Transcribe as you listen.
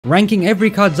Ranking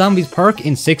every CoD Zombies perk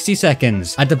in 60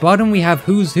 seconds. At the bottom we have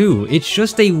Who's Who. It's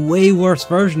just a way worse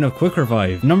version of Quick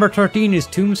Revive. Number 13 is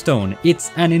Tombstone.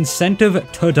 It's an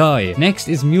incentive to die. Next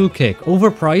is Mule Kick.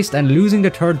 Overpriced and losing the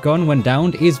third gun when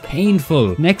downed is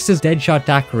painful. Next is Deadshot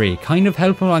Daiquiri. Kind of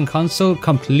helpful on console,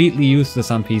 completely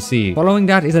useless on PC. Following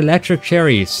that is Electric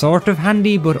Cherry. Sort of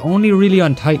handy but only really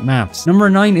on tight maps. Number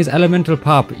 9 is Elemental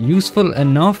Pop. Useful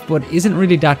enough but isn't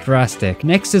really that drastic.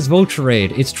 Next is Vulture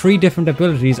Raid. Its 3 different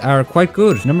abilities are quite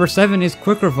good. Number 7 is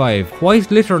Quick Revive,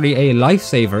 quite literally a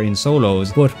lifesaver in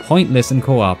solos, but pointless in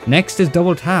co-op. Next is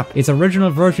Double Tap. Its original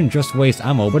version just wastes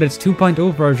ammo, but its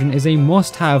 2.0 version is a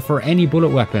must-have for any bullet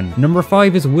weapon. Number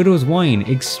 5 is Widow's Wine,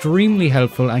 extremely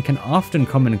helpful and can often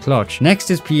come in clutch.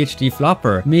 Next is PhD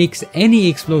Flopper, makes any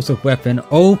explosive weapon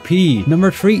OP.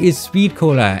 Number 3 is Speed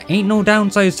Cola, ain't no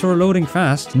downsides to reloading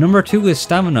fast. Number 2 is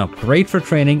Stamina, great for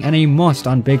training and a must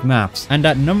on big maps. And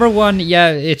at number 1, yeah,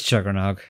 it's Juggernog.